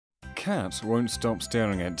cat won't stop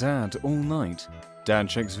staring at Dad all night. Dad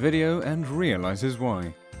checks video and realizes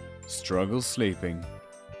why. Struggles sleeping.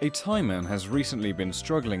 A Thai man has recently been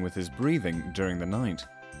struggling with his breathing during the night.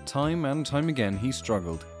 Time and time again he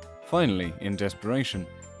struggled. Finally, in desperation,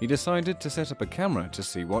 he decided to set up a camera to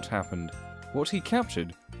see what happened. What he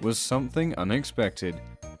captured was something unexpected.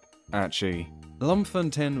 Achi.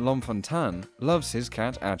 Lomfontaine loves his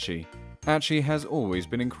cat Achi. Achi has always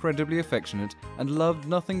been incredibly affectionate and loved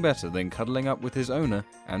nothing better than cuddling up with his owner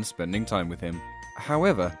and spending time with him.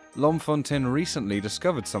 However, Lomfontaine recently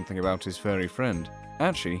discovered something about his furry friend.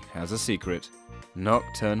 Achi has a secret.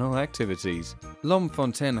 Nocturnal activities.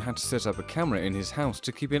 Lomfontaine had to set up a camera in his house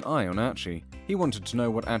to keep an eye on Achi. He wanted to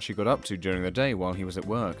know what Achi got up to during the day while he was at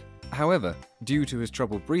work. However, due to his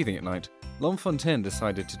trouble breathing at night, Lomfontaine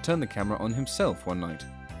decided to turn the camera on himself one night.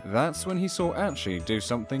 That's when he saw Achi do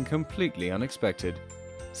something completely unexpected.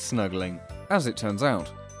 Snuggling. As it turns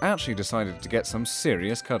out, Achi decided to get some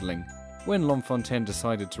serious cuddling. When Lomfontaine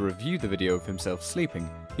decided to review the video of himself sleeping,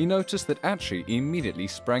 he noticed that Achi immediately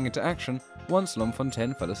sprang into action once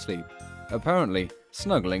Lomfontaine fell asleep. Apparently,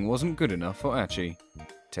 snuggling wasn't good enough for Achi.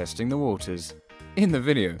 Testing the waters. In the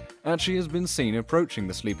video, Achi has been seen approaching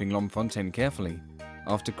the sleeping Lomfontaine carefully.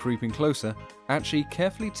 After creeping closer, Achi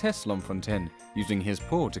carefully tests Lomfontaine, using his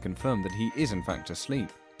paw to confirm that he is in fact asleep.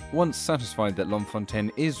 Once satisfied that Lomfontaine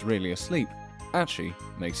is really asleep, Achi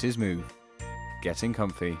makes his move. Getting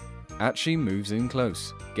comfy. Achi moves in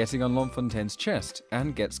close, getting on Lomfontaine's chest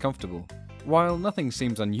and gets comfortable. While nothing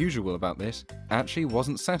seems unusual about this, Achi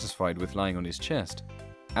wasn't satisfied with lying on his chest.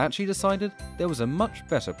 Achi decided there was a much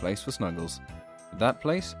better place for snuggles. That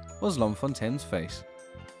place was Lomfontaine's face.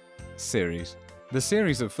 Series. The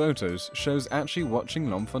series of photos shows Achi watching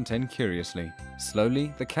Lomfontaine curiously.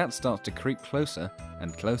 Slowly, the cat starts to creep closer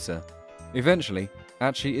and closer. Eventually,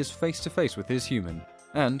 Achi is face to face with his human,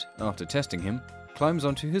 and, after testing him, climbs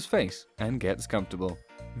onto his face and gets comfortable.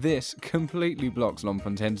 This completely blocks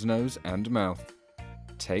Lomfontaine's nose and mouth.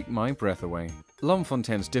 Take my breath away.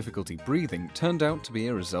 Lomfontaine's difficulty breathing turned out to be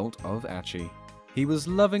a result of Achi. He was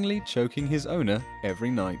lovingly choking his owner every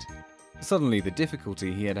night. Suddenly, the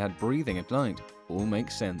difficulty he had had breathing at night all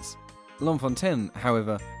makes sense. Lomfontaine,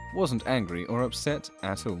 however, wasn't angry or upset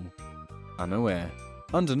at all. Unaware.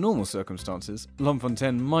 Under normal circumstances,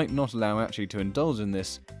 Lomfontaine might not allow Achi to indulge in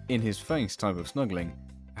this in-his-face type of snuggling.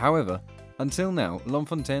 However, until now,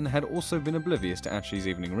 Lomfontaine had also been oblivious to Achi's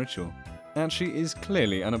evening ritual. Achi is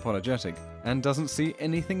clearly unapologetic and doesn't see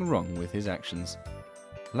anything wrong with his actions.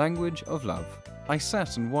 Language of love. I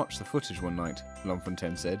sat and watched the footage one night,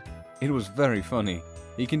 Lomfontaine said. It was very funny.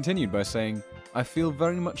 He continued by saying, I feel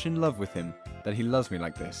very much in love with him, that he loves me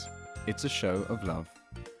like this. It's a show of love.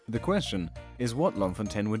 The question is what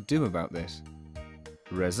Lomfontaine would do about this.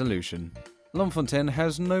 Resolution. Lomfontaine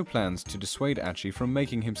has no plans to dissuade Achi from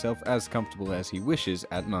making himself as comfortable as he wishes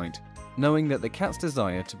at night, knowing that the cat's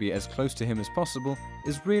desire to be as close to him as possible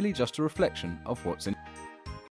is really just a reflection of what's in